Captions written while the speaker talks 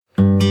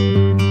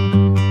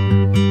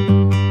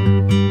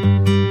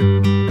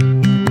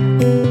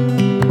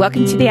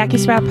Welcome to the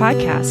AcuSprout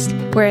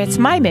podcast, where it's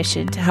my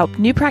mission to help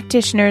new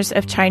practitioners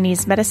of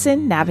Chinese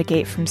medicine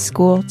navigate from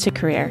school to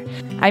career.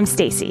 I'm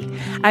Stacy.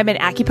 I'm an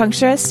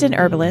acupuncturist and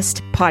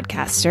herbalist,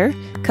 podcaster,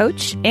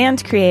 coach,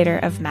 and creator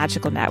of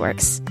Magical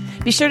Networks.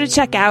 Be sure to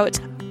check out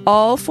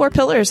all 4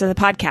 pillars of the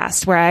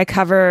podcast, where I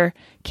cover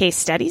case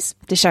studies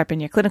to sharpen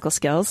your clinical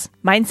skills,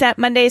 Mindset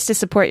Mondays to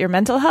support your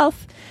mental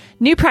health,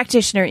 new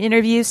practitioner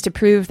interviews to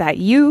prove that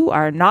you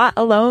are not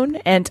alone,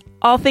 and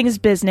all things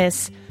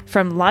business,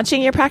 from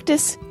launching your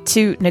practice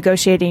to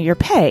negotiating your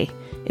pay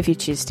if you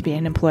choose to be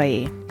an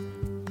employee.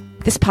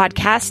 This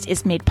podcast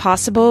is made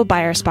possible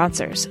by our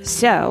sponsors.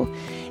 So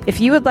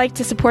if you would like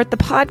to support the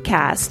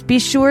podcast, be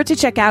sure to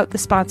check out the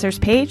sponsors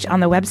page on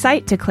the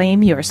website to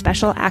claim your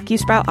special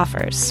AcuSprout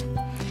offers.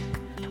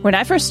 When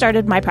I first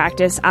started my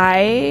practice,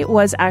 I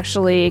was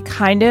actually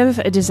kind of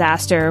a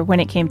disaster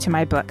when it came to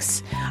my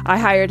books. I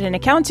hired an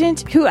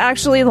accountant who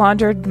actually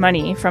laundered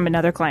money from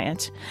another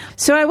client.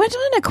 So I went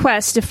on a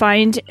quest to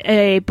find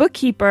a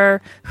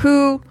bookkeeper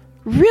who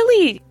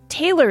really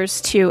tailors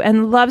to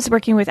and loves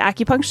working with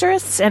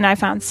acupuncturists, and I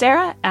found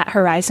Sarah at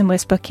Horizon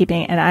Wisp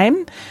Bookkeeping, and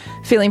I'm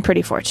feeling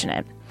pretty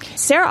fortunate.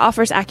 Sarah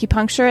offers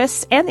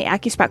acupuncturists and the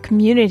AcuSprout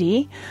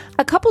community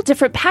a couple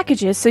different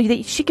packages so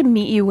that she can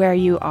meet you where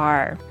you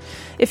are.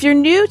 If you're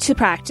new to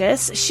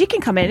practice, she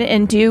can come in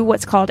and do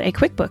what's called a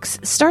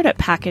QuickBooks startup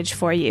package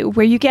for you,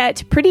 where you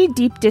get pretty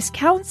deep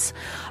discounts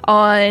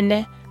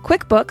on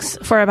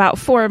QuickBooks for about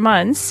 4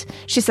 months.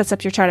 She sets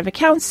up your chart of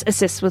accounts,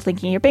 assists with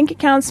linking your bank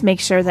accounts,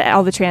 makes sure that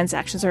all the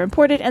transactions are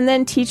imported, and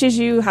then teaches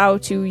you how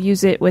to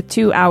use it with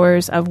 2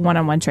 hours of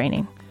one-on-one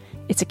training.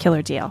 It's a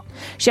killer deal.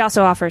 She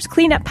also offers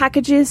cleanup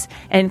packages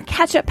and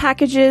catch-up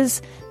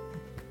packages.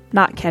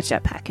 Not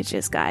catch-up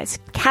packages, guys.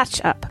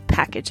 Catch-up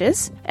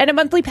packages. And a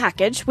monthly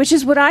package, which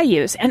is what I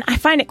use. And I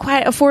find it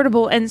quite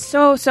affordable and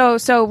so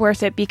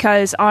worth it,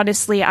 because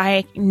honestly,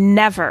 I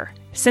never,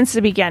 since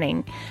the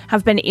beginning,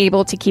 have been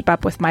able to keep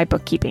up with my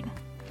bookkeeping.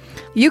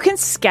 You can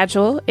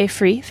schedule a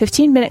free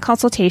 15-minute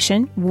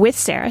consultation with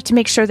Sarah to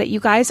make sure that you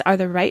guys are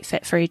the right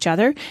fit for each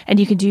other. And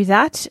you can do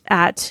that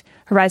at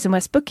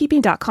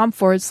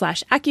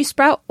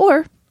horizonwestbookkeeping.com/AcuSprout,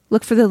 or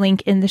look for the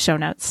link in the show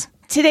notes.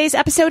 Today's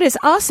episode is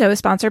also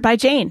sponsored by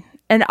Jane,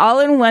 an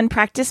all-in-one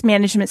practice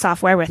management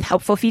software with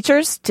helpful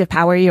features to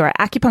power your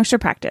acupuncture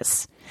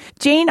practice.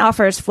 Jane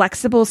offers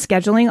flexible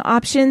scheduling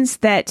options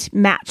that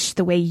match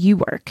the way you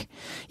work.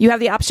 You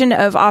have the option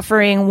of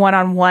offering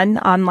one-on-one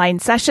online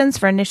sessions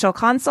for initial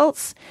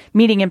consults,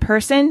 meeting in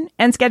person,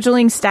 and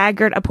scheduling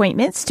staggered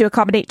appointments to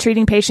accommodate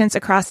treating patients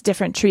across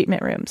different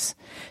treatment rooms.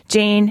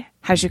 Jane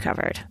has you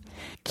covered.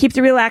 Keep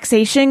the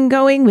relaxation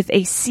going with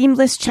a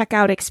seamless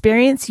checkout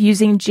experience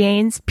using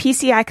Jane's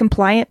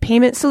PCI-compliant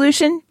payment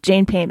solution,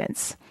 Jane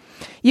Payments.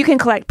 You can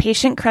collect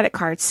patient credit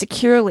cards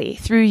securely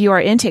through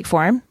your intake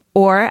form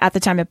or at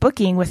the time of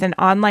booking with an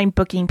online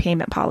booking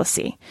payment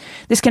policy.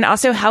 This can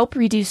also help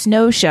reduce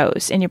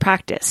no-shows in your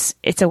practice.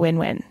 It's a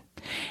win-win.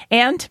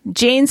 And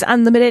Jane's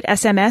unlimited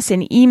SMS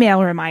and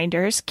email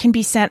reminders can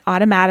be sent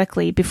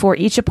automatically before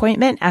each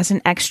appointment as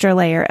an extra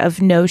layer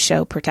of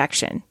no-show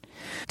protection.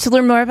 To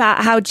learn more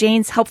about how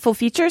Jane's helpful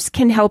features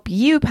can help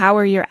you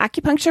power your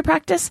acupuncture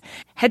practice,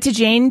 head to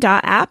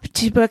jane.app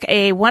to book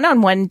a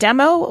one-on-one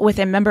demo with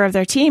a member of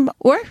their team.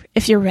 Or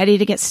if you're ready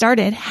to get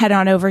started, head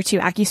on over to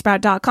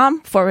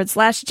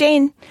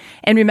acusprout.com/Jane.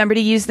 And remember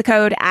to use the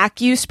code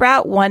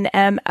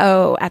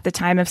AcuSprout1MO at the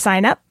time of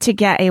sign up to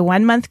get a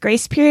 1-month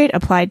grace period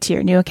applied to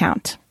your new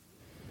account.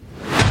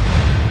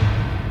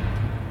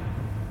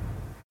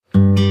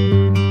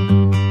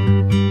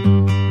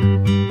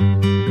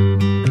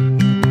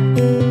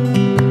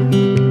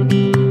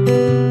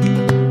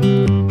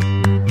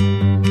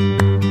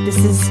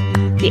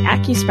 The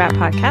AcuSprout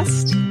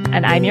podcast,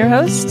 and I'm your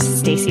host,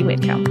 Stacy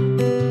Whitcomb.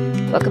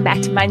 Welcome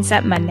back to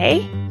Mindset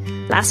Monday.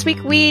 Last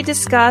week we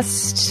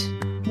discussed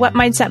what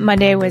Mindset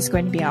Monday was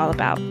going to be all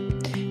about.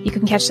 You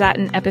can catch that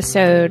in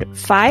episode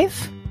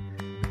 5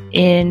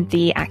 in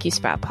the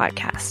AcuSprout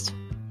podcast.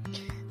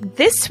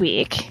 This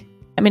week,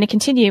 I'm going to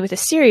continue with a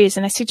series,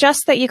 and I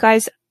suggest that you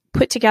guys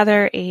put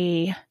together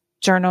a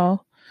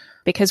journal,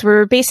 because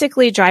we're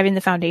basically driving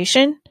the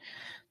foundation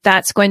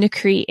that's going to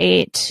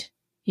create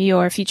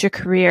your future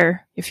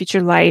career, your future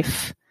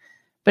life,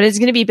 but it's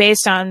going to be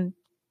based on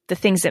the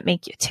things that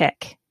make you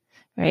tick,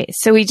 right?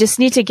 So we just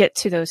need to get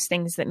to those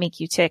things that make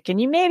you tick. And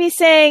you may be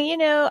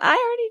saying, I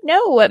already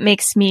know what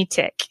makes me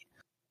tick.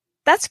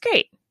 That's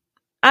great.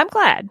 I'm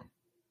glad.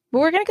 But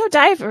we're going to go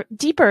dive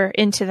deeper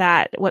into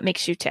that, what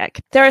makes you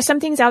tick. There are some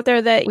things out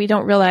there that we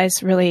don't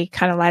realize really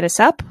kind of light us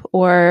up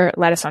or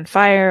light us on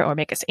fire or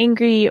make us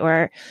angry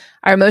or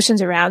our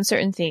emotions around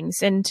certain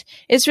things. And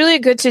it's really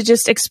good to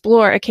just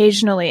explore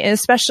occasionally, and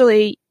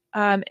especially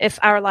if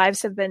our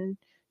lives have been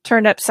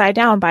turned upside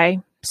down by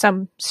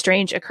some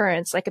strange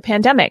occurrence like a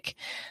pandemic.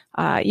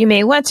 You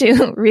may want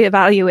to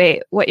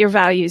reevaluate what your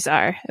values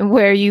are and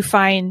where you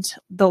find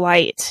the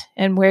light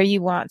and where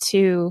you want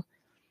to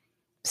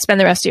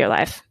spend the rest of your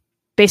life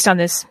based on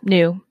this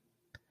new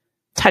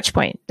touch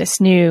point, this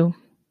new,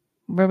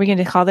 what are we going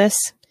to call this?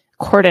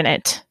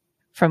 Coordinate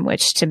from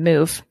which to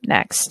move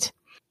next.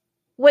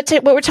 What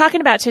we're talking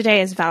about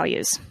today is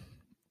values.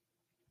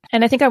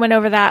 And I think I went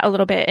over that a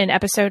little bit in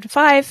episode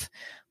 5,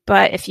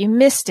 but if you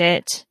missed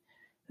it,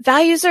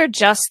 values are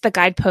just the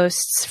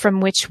guideposts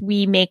from which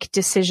we make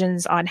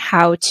decisions on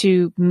how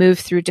to move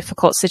through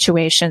difficult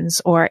situations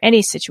or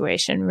any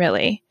situation,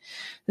 really.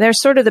 They're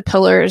sort of the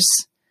pillars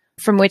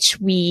from which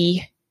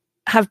we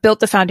have built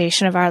the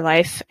foundation of our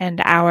life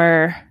and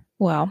our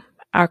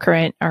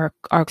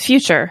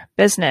future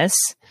business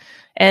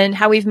and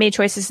how we've made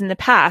choices in the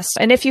past.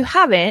 And if you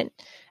haven't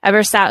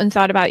ever sat and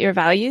thought about your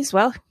values,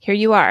 well, here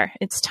you are.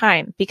 It's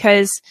time,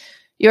 because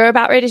you're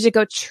about ready to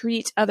go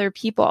treat other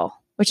people,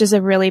 which is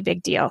a really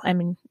big deal. I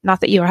mean,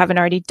 not that you haven't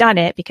already done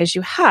it, because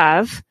you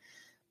have,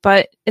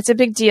 but it's a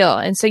big deal.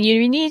 And so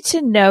you need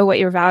to know what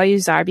your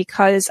values are,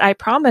 because I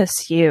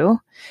promise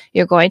you,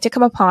 you're going to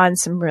come upon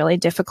some really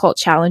difficult,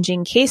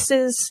 challenging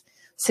cases,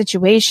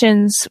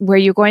 situations where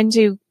you're going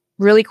to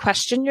really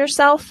question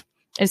yourself.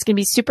 And it's going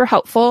to be super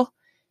helpful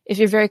if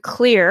you're very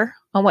clear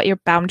on what your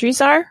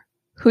boundaries are,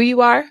 who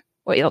you are,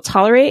 what you'll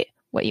tolerate,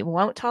 what you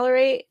won't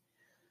tolerate,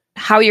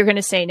 how you're going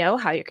to say no,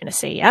 how you're going to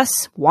say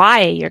yes,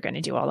 why you're going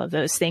to do all of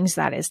those things.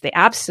 That is the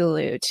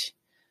absolute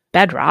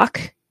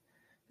bedrock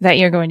that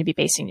you're going to be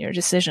basing your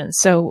decisions.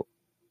 So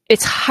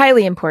it's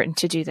highly important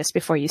to do this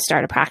before you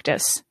start a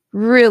practice.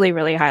 Really,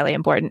 really highly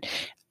important.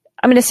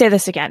 I'm going to say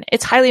this again.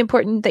 It's highly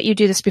important that you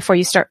do this before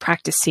you start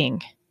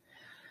practicing.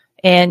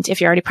 And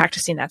if you're already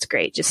practicing, that's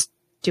great. Just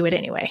do it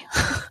anyway.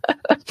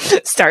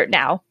 Start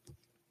now,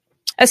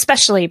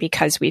 especially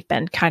because we've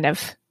been kind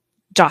of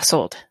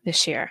jostled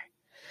this year.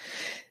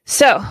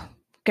 So,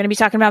 going to be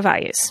talking about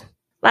values.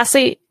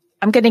 Lastly,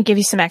 I'm going to give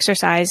you some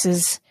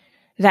exercises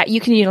that you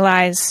can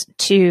utilize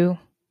to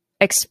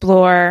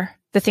explore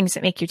the things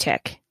that make you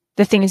tick,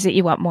 the things that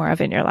you want more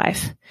of in your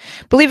life.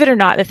 Believe it or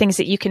not, the things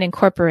that you can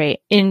incorporate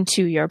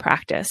into your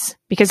practice,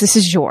 because this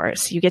is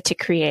yours. You get to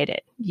create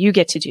it. You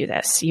get to do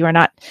this. You are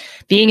not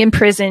being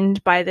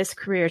imprisoned by this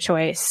career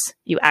choice.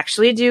 You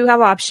actually do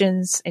have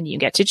options, and you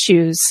get to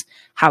choose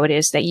how it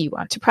is that you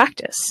want to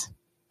practice.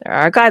 There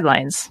are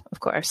guidelines, of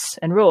course,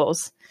 and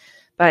rules,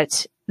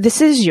 but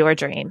this is your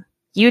dream.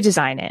 You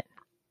design it.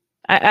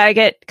 I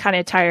get kind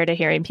of tired of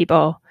hearing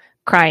people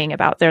crying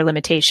about their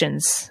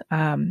limitations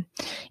in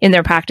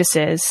their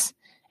practices.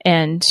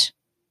 And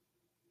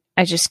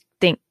I just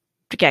think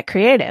to get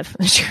creative.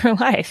 It's your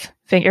life.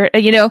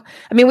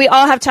 We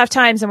all have tough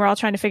times and we're all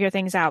trying to figure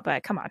things out,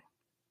 but come on,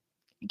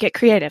 get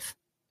creative.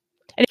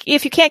 And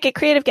if you can't get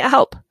creative, get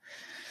help.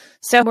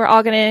 So we're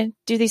all going to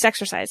do these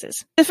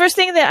exercises. The first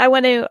thing that I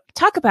want to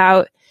talk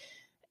about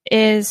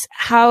is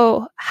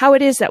how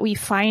it is that we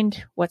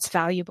find what's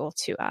valuable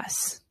to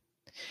us.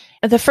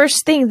 The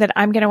first thing that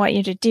I'm going to want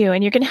you to do,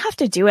 and you're going to have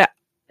to do it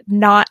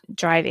not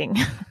driving.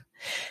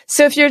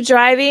 So if you're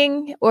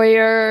driving or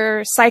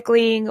you're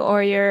cycling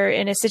or you're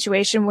in a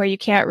situation where you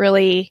can't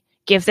really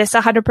give this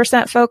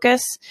 100%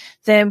 focus,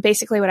 then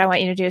basically what I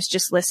want you to do is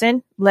just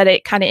listen, let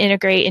it kind of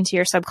integrate into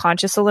your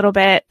subconscious a little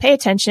bit, pay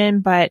attention,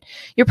 but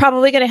you're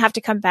probably going to have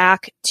to come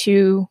back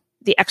to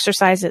the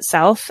exercise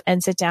itself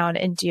and sit down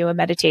and do a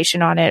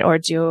meditation on it or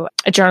do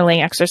a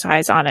journaling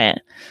exercise on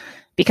it,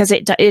 because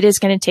it is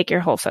going to take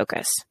your whole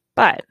focus.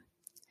 But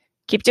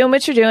keep doing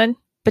what you're doing,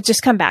 but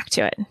just come back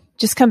to it.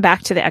 Just come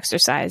back to the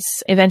exercise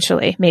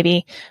eventually,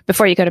 maybe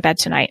before you go to bed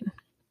tonight.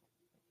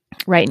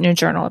 Write in your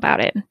journal about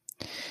it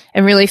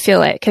and really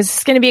feel it, because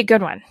it's going to be a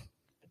good one.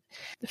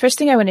 The first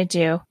thing I want to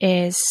do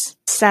is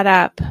set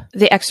up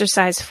the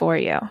exercise for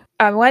you.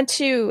 I want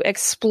to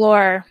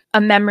explore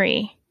a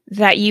memory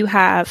that you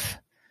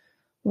have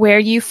where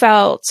you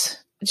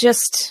felt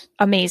just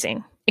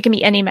amazing. It can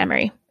be any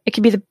memory. It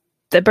can be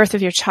the birth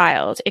of your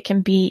child. It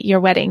can be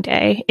your wedding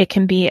day. It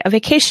can be a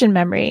vacation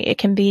memory. It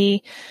can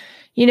be,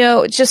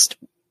 just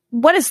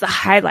what is the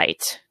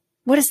highlight?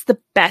 What is the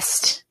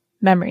best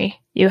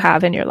memory you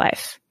have in your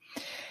life?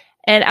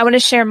 And I want to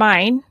share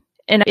mine.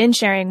 And in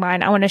sharing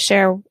mine, I want to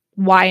share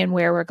why and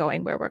where we're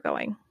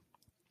going.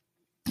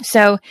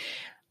 So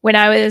when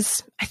I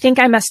think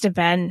I must have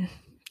been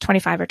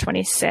 25 or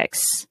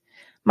 26,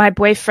 my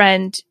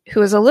boyfriend, who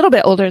was a little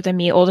bit older than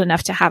me, old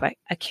enough to have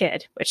a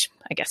kid, which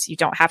I guess you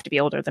don't have to be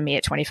older than me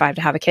at 25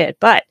 to have a kid,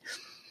 but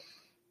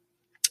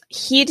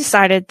he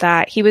decided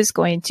that he was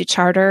going to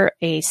charter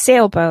a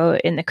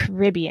sailboat in the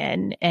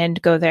Caribbean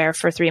and go there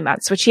for 3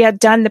 months, which he had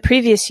done the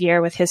previous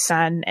year with his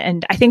son.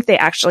 And I think they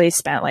actually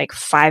spent like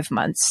 5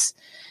 months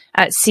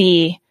at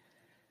sea.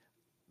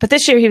 But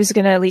this year he was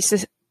going to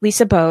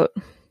lease a boat,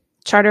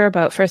 charter a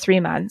boat for 3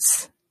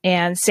 months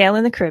and sail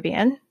in the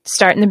Caribbean,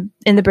 start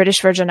in the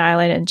British Virgin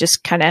Island and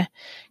just kind of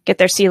get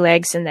their sea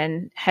legs and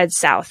then head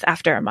south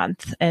after a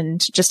month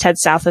and just head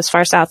south as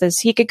far south as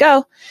he could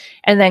go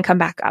and then come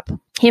back up.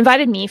 He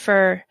invited me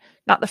for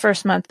not the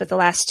first month, but the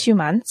last 2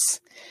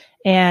 months.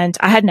 And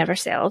I had never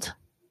sailed.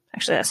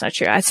 Actually, that's not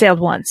true. I sailed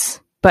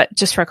once, but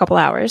just for a couple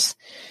hours.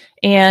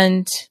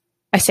 And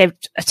I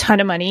saved a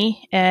ton of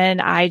money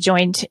and I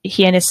joined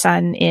he and his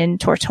son in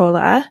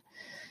Tortola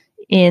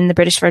in the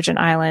British Virgin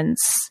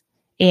Islands.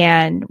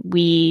 And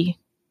we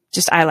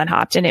just island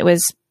hopped, and it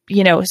was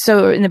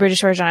so in the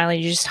British Virgin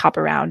Islands, you just hop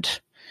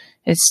around.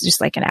 It's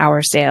just like an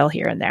hour sail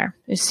here and there.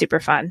 It's super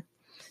fun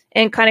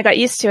and kind of got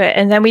used to it.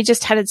 And then we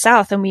just headed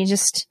south and we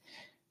just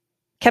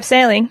kept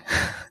sailing.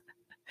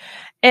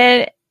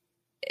 And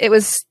it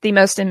was the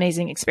most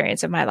amazing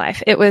experience of my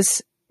life. It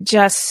was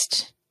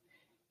just,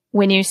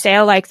 when you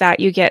sail like that,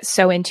 you get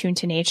so in tune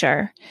to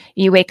nature.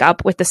 You wake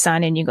up with the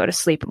sun and you go to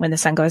sleep when the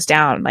sun goes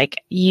down.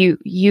 Like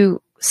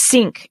you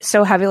sink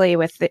so heavily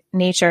with the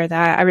nature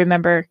that I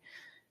remember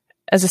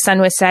as the sun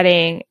was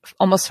setting,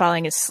 almost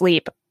falling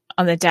asleep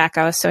on the deck.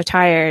 I was so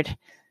tired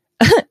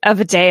of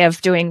a day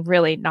of doing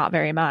really not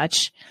very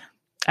much.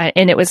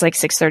 And it was like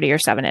 6:30 or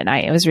 7 at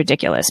night. It was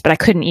ridiculous, but I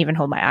couldn't even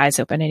hold my eyes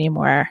open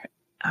anymore.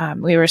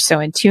 We were so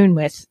in tune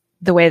with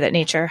the way that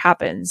nature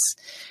happens.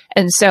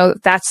 And so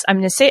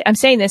I'm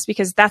saying this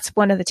because that's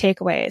one of the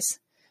takeaways.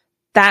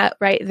 That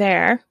right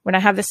there, when I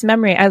have this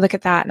memory, I look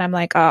at that and I'm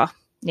like, oh,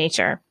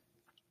 nature.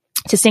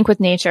 To sync with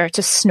nature,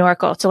 to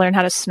snorkel, to learn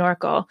how to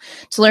snorkel,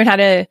 to learn how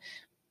to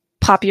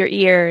pop your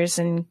ears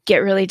and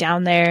get really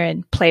down there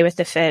and play with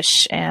the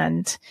fish,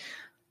 and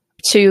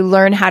to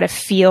learn how to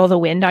feel the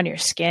wind on your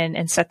skin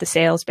and set the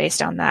sails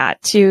based on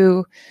that.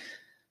 To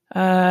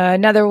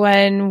another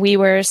one, we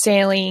were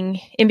sailing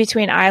in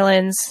between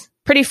islands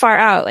pretty far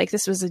out. Like,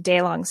 this was a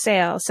day-long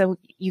sail, so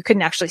you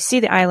couldn't actually see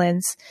the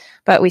islands,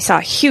 but we saw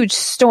a huge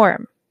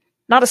storm.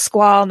 Not a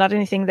squall, not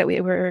anything that we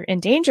were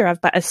in danger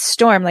of, but a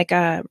storm, like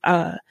a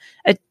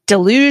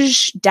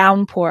deluge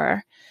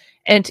downpour.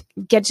 And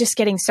just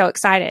getting so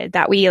excited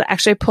that we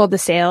actually pulled the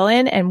sail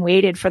in and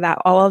waited for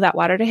all of that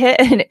water to hit.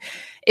 And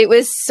it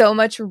was so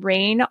much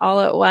rain all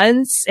at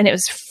once. And it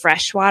was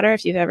fresh water.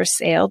 If you've ever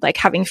sailed, like,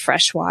 having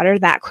fresh water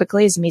that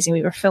quickly is amazing.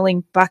 We were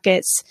filling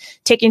buckets,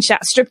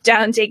 stripped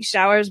down, take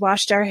showers,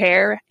 washed our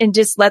hair, and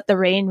just let the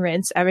rain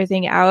rinse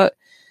everything out.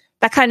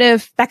 That kind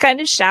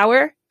of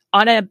shower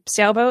on a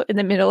sailboat in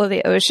the middle of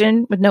the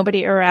ocean with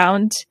nobody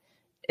around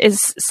is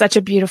such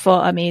a beautiful,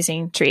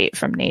 amazing treat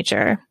from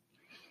nature.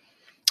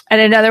 And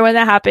another one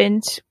that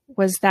happened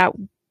was that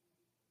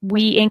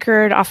we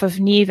anchored off of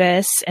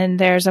Nevis, and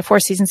there's a Four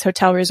Seasons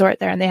Hotel Resort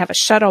there, and they have a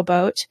shuttle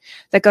boat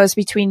that goes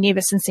between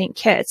Nevis and St.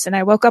 Kitts. And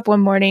I woke up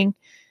one morning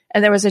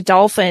and there was a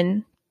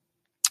dolphin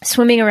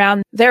swimming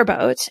around their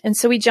boat. And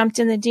so we jumped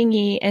in the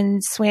dinghy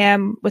and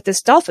swam with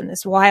this dolphin,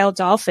 this wild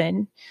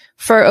dolphin,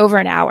 for over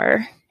an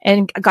hour,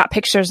 and got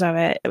pictures of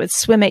it. It would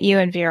swim at you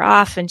and veer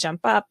off and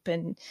jump up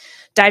and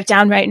dive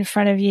down right in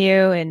front of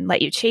you and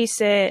let you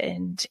chase it.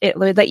 And it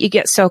would let you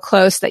get so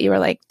close that you were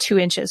like 2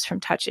 inches from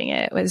touching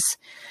it.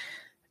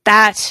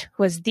 That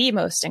was the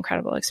most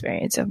incredible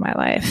experience of my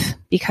life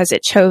because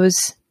it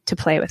chose to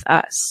play with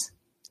us.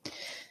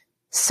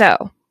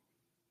 So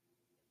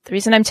the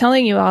reason I'm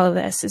telling you all of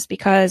this is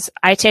because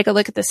I take a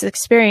look at this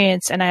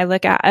experience and I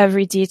look at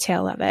every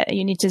detail of it.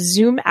 You need to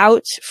zoom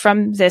out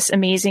from this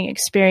amazing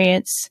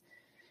experience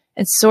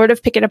and sort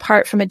of pick it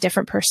apart from a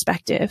different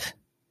perspective.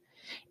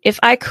 If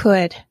I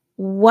could,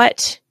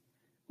 what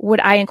would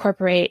I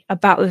incorporate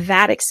about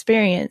that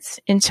experience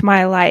into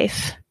my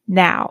life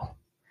now?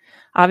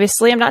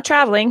 Obviously, I'm not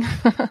traveling,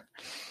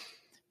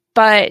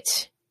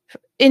 but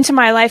into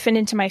my life and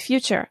into my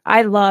future.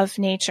 I love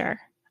nature.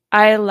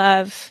 I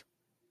love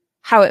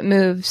how it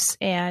moves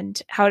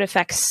and how it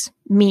affects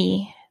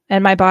me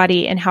and my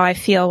body and how I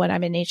feel when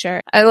I'm in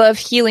nature. I love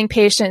healing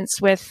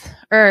patients with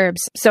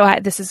herbs. So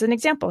this is an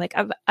example. Like,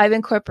 I've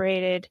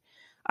incorporated,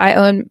 I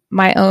own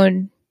my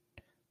own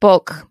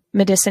bulk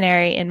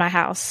medicinary in my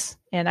house,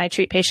 and I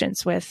treat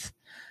patients with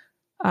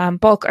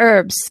bulk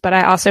herbs, but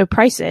I also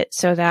price it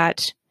so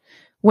that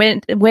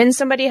when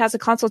somebody has a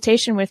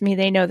consultation with me,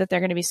 they know that they're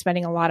going to be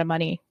spending a lot of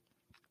money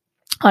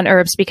on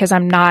herbs because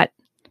I'm not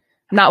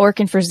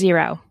working for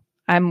zero.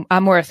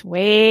 I'm worth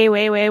way,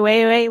 way, way,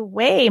 way, way,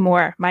 way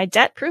more. My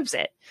debt proves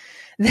it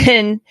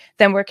than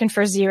working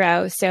for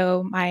zero.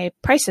 So my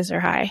prices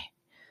are high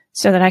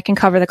so that I can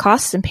cover the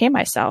costs and pay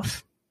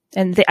myself.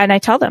 And I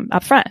tell them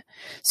up front.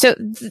 So,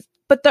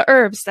 but the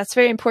herbs, that's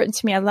very important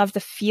to me. I love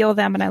to feel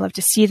them and I love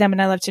to see them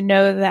and I love to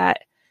know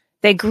that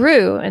they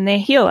grew and they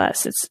heal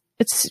us.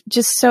 It's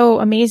just so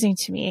amazing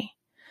to me.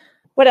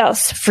 What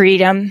else?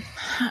 Freedom.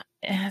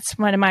 It's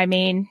one of my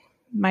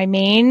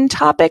main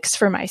topics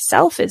for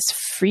myself is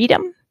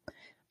freedom.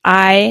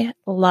 I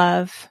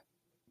love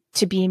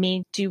to be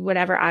me, do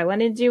whatever I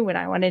want to do when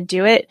I want to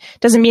do it.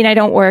 Doesn't mean I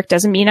don't work.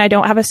 Doesn't mean I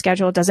don't have a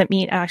schedule. Doesn't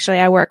mean actually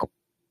I work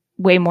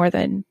way more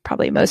than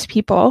probably most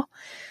people,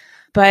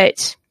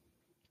 but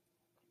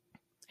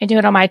I do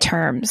it on my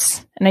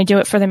terms and I do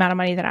it for the amount of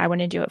money that I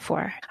want to do it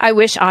for. I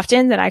wish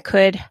often that I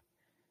could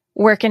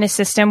work in a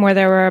system where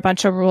there were a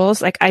bunch of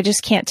rules. Like, I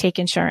just can't take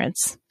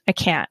insurance. I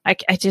can't.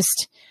 It's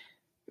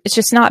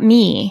just not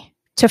me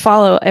to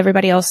follow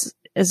everybody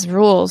else's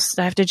rules.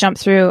 I have to jump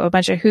through a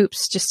bunch of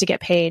hoops just to get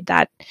paid.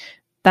 That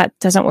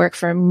doesn't work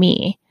for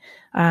me.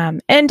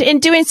 And in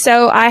doing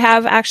so, I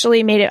have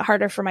actually made it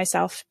harder for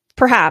myself,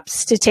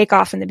 perhaps, to take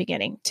off in the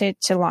beginning, to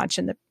launch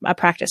a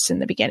practice in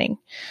the beginning.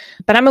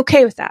 But I'm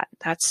okay with that.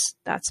 That's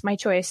my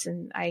choice,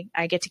 and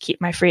I get to keep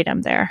my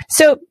freedom there.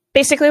 So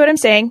basically what I'm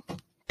saying,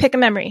 pick a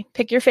memory.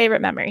 Pick your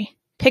favorite memory.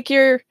 Pick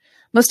your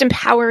most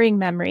empowering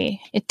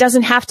memory. It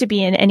doesn't have to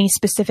be in any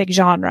specific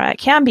genre. It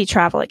can be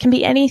travel. It can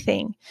be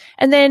anything.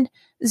 And then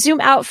zoom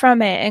out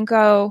from it and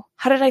go,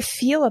 how did I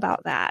feel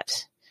about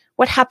that?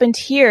 What happened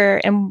here?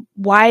 And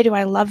why do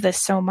I love this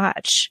so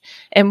much?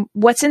 And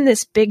what's in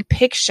this big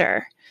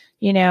picture,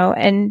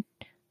 And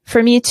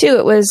for me too,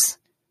 it was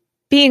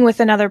being with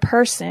another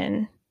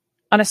person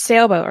on a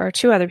sailboat, or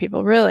two other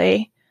people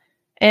really.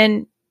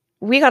 And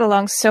we got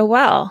along so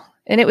well,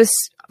 and it was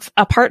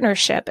a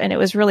partnership, and it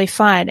was really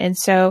fun. And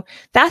so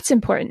that's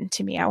important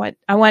to me.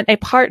 I want a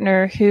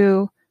partner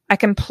who I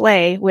can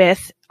play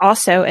with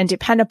also and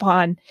depend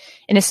upon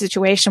in a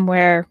situation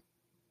where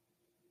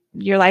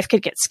your life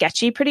could get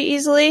sketchy pretty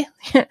easily,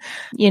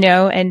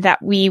 and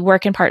that we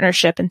work in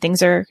partnership and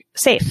things are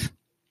safe.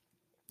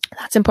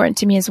 That's important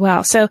to me as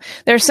well. So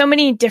there are so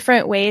many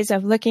different ways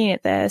of looking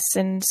at this.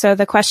 And so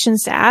the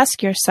questions to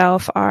ask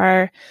yourself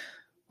are,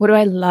 what do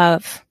I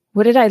love?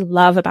 What did I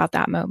love about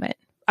that moment?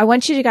 I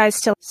want you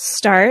guys to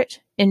start,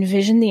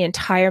 envision the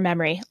entire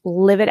memory,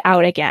 live it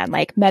out again,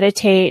 like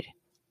meditate,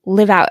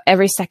 live out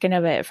every second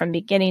of it from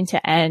beginning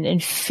to end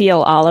and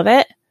feel all of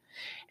it.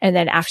 And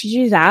then after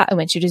you do that, I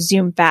want you to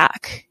zoom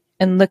back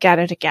and look at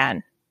it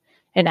again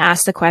and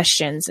ask the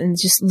questions and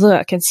just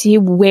look and see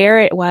where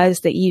it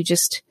was that you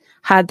just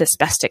had this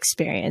best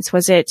experience.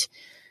 Was it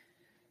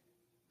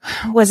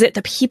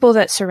the people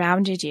that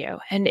surrounded you?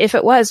 And if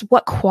it was,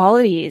 what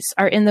qualities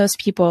are in those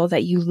people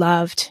that you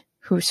loved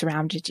who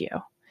surrounded you?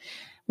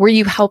 Were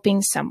you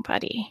helping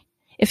somebody?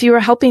 If you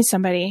were helping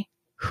somebody,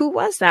 who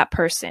was that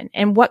person?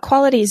 And what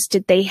qualities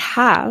did they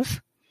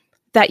have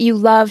that you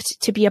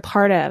loved to be a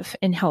part of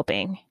in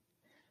helping?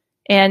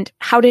 And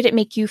how did it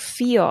make you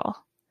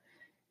feel?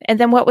 And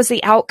then what was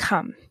the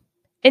outcome?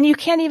 And you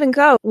can't even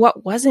go,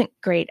 what wasn't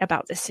great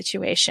about this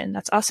situation?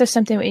 That's also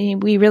something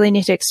we really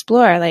need to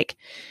explore, like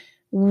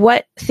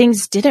what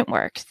things didn't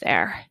work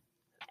there.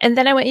 And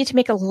then I want you to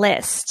make a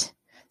list.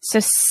 So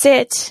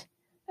sit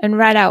and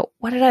write out,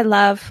 what did I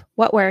love?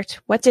 What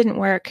worked? What didn't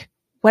work?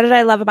 What did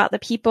I love about the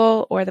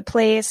people or the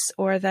place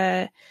or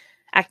the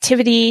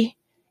activity?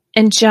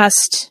 And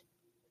just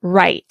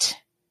write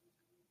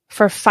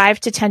for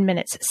 5 to 10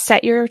 minutes.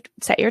 Set your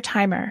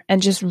timer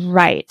and just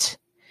write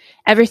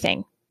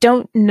everything.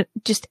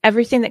 Just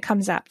everything that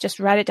comes up, just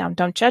write it down.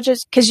 Don't judge it,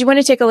 because you want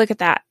to take a look at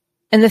that.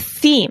 And the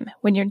theme,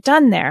 when you're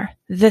done there,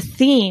 the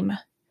things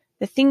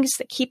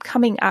that keep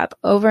coming up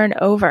over and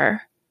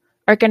over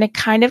are going to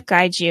kind of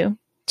guide you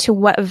to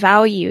what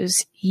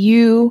values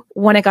you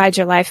want to guide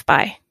your life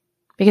by,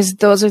 because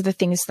those are the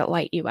things that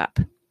light you up.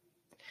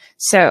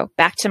 So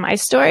back to my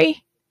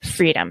story,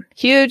 freedom,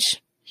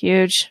 huge,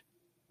 huge,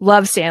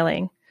 love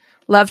sailing.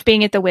 Loved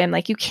being at the whim.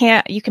 Like you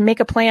can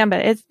make a plan,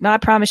 but I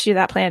promise you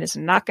that plan is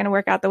not going to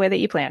work out the way that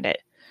you planned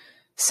it.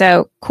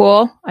 So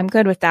cool. I'm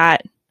good with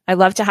that. I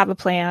love to have a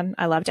plan.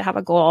 I love to have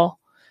a goal.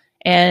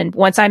 And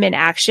once I'm in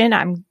action,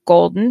 I'm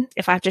golden.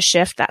 If I have to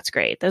shift, that's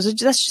great. That's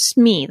just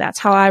me. That's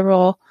how I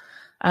roll.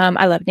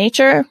 I love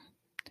nature.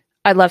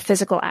 I love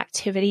physical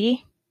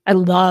activity. I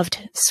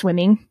loved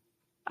swimming.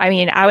 I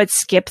mean, I would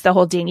skip the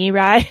whole dinghy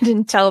ride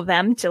and tell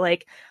them to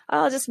like,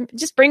 oh,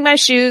 just bring my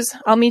shoes.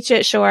 I'll meet you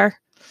at shore.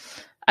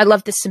 I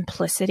love the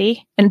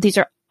simplicity. And these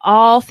are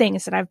all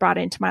things that I've brought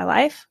into my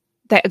life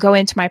that go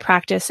into my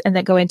practice and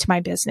that go into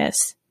my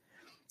business.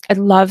 I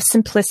love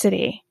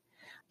simplicity.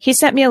 He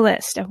sent me a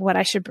list of what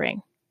I should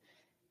bring.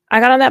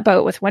 I got on that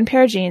boat with 1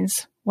 pair of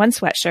jeans, 1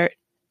 sweatshirt,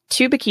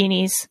 2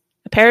 bikinis,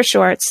 a pair of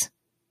shorts,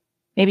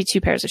 maybe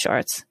 2 pairs of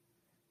shorts,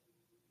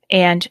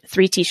 and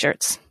 3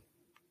 t-shirts.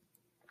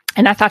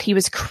 And I thought he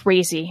was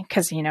crazy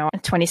because, a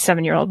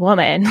 27-year-old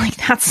woman, like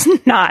that's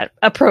not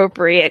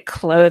appropriate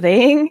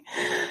clothing.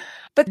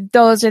 But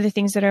those are the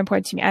things that are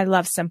important to me. I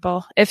love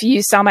simple. If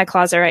you saw my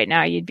closet right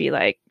now, you'd be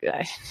like,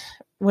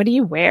 what do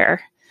you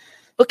wear?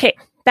 Okay,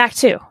 back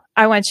to,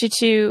 I want you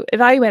to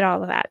evaluate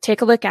all of that.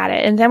 Take a look at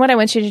it. And then what I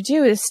want you to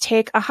do is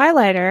take a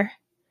highlighter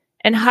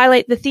and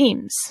highlight the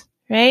themes,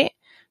 right?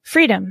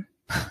 Freedom,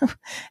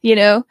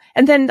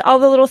 and then all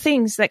the little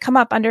things that come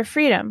up under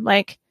freedom,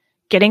 like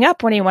getting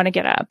up when you want to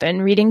get up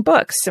and reading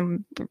books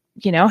and,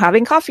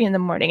 having coffee in the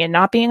morning and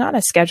not being on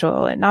a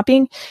schedule and not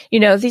being,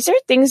 these are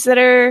things that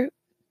are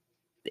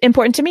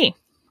important to me.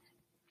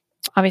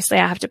 Obviously,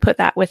 I have to put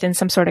that within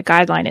some sort of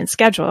guideline and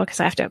schedule because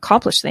I have to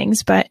accomplish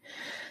things, but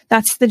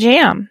that's the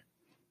jam.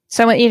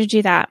 So I want you to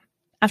do that.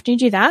 After you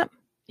do that,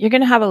 you're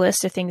going to have a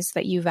list of things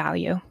that you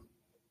value.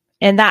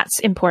 And that's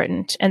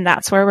important. And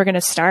that's where we're going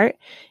to start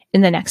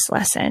in the next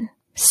lesson.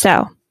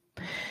 So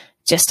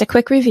just a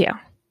quick review.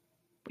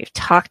 We've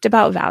talked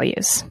about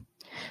values.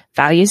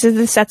 Values are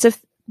the sets of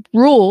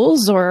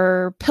rules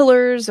or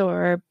pillars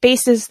or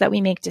bases that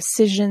we make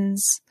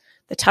decisions,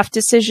 the tough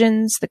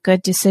decisions, the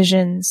good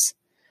decisions.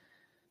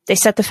 They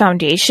set the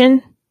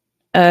foundation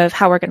of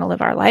how we're going to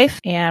live our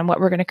life and what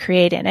we're going to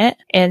create in it.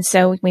 And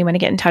so we want to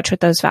get in touch with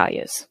those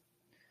values.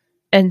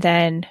 And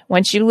then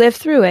once you live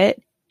through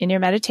it in your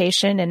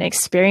meditation and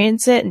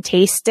experience it and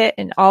taste it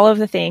and all of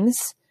the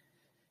things,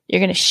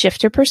 you're going to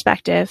shift your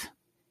perspective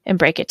and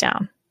break it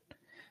down.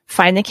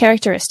 Find the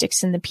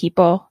characteristics in the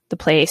people, the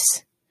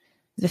place,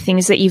 the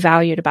things that you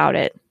valued about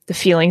it, the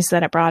feelings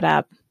that it brought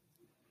up.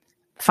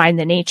 Find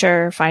the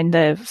nature, find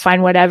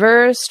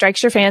whatever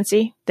strikes your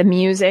fancy, the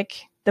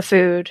music, the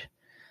food,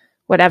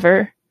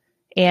 whatever.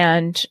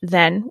 And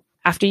then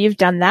after you've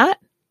done that,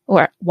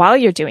 or while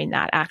you're doing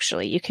that,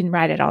 actually, you can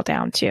write it all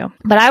down too.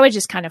 But I would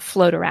just kind of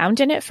float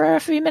around in it for a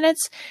few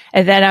minutes,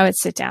 and then I would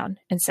sit down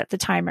and set the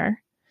timer.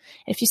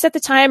 If you set the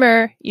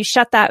timer, you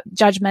shut that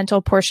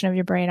judgmental portion of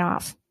your brain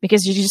off,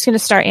 because you're just going to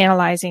start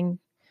analyzing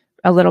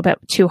a little bit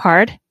too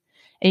hard.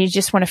 And you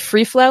just want to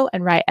free flow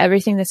and write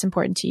everything that's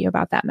important to you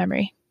about that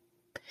memory.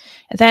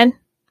 And then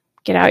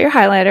get out your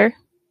highlighter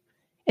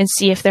and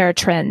see if there are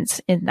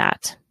trends in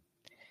that.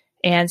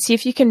 And see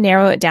if you can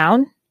narrow it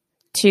down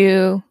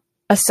to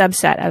a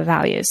subset of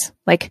values,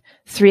 like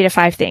 3 to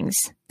 5 things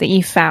that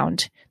you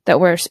found that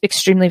were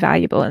extremely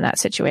valuable in that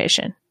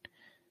situation.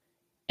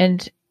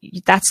 And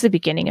that's the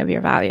beginning of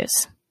your values.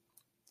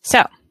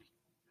 So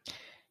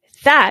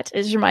that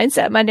is your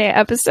Mindset Monday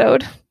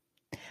episode.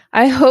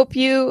 I hope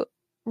you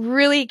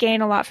really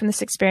gain a lot from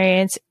this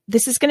experience.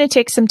 This is going to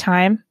take some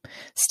time.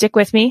 Stick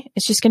with me.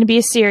 It's just going to be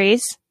a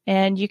series,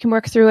 and you can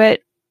work through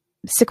it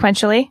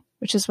sequentially,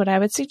 which is what I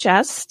would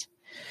suggest.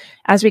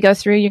 As we go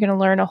through, you're going to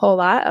learn a whole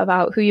lot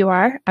about who you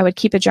are. I would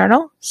keep a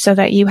journal so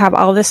that you have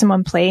all this in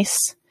one place.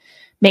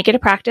 Make it a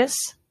practice.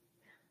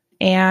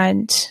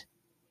 And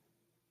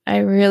I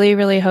really,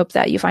 really hope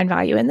that you find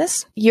value in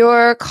this.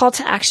 Your call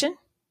to action.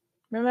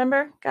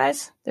 Remember,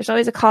 guys, there's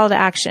always a call to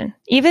action.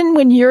 Even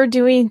when you're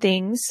doing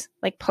things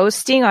like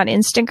posting on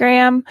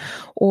Instagram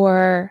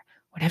or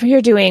whatever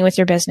you're doing with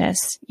your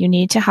business, you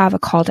need to have a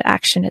call to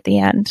action at the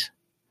end.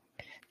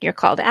 Your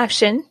call to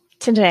action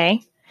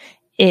today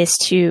is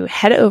to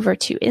head over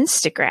to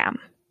Instagram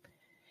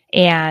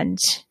and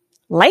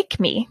like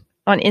me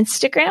on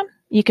Instagram.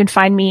 You can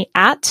find me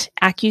at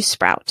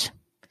AccuSprout,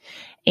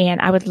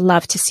 and I would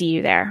love to see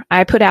you there.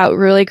 I put out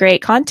really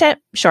great content,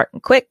 short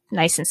and quick,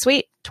 nice and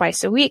sweet,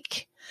 twice a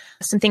week.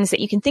 Some things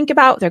that you can think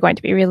about. They're going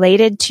to be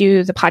related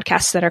to the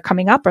podcasts that are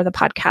coming up or the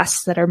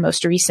podcasts that are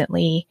most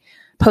recently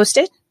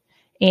posted.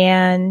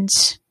 And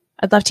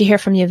I'd love to hear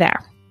from you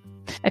there.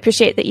 I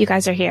appreciate that you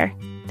guys are here.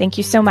 Thank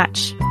you so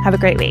much. Have a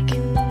great week.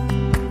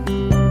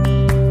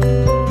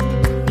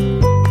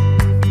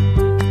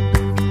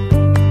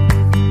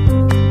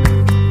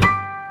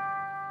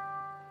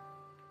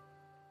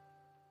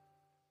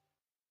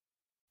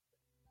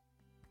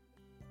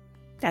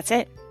 That's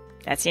it.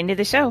 That's the end of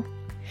the show.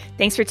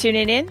 Thanks for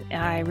tuning in.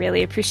 I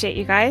really appreciate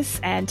you guys.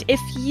 And if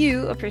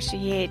you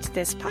appreciate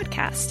this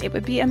podcast, it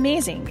would be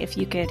amazing if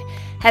you could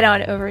head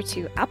on over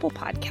to Apple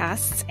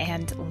Podcasts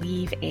and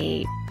leave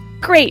a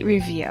great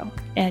review.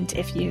 And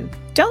if you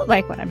don't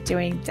like what I'm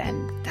doing,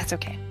 then that's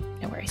okay.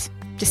 No worries.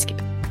 Just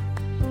skip it.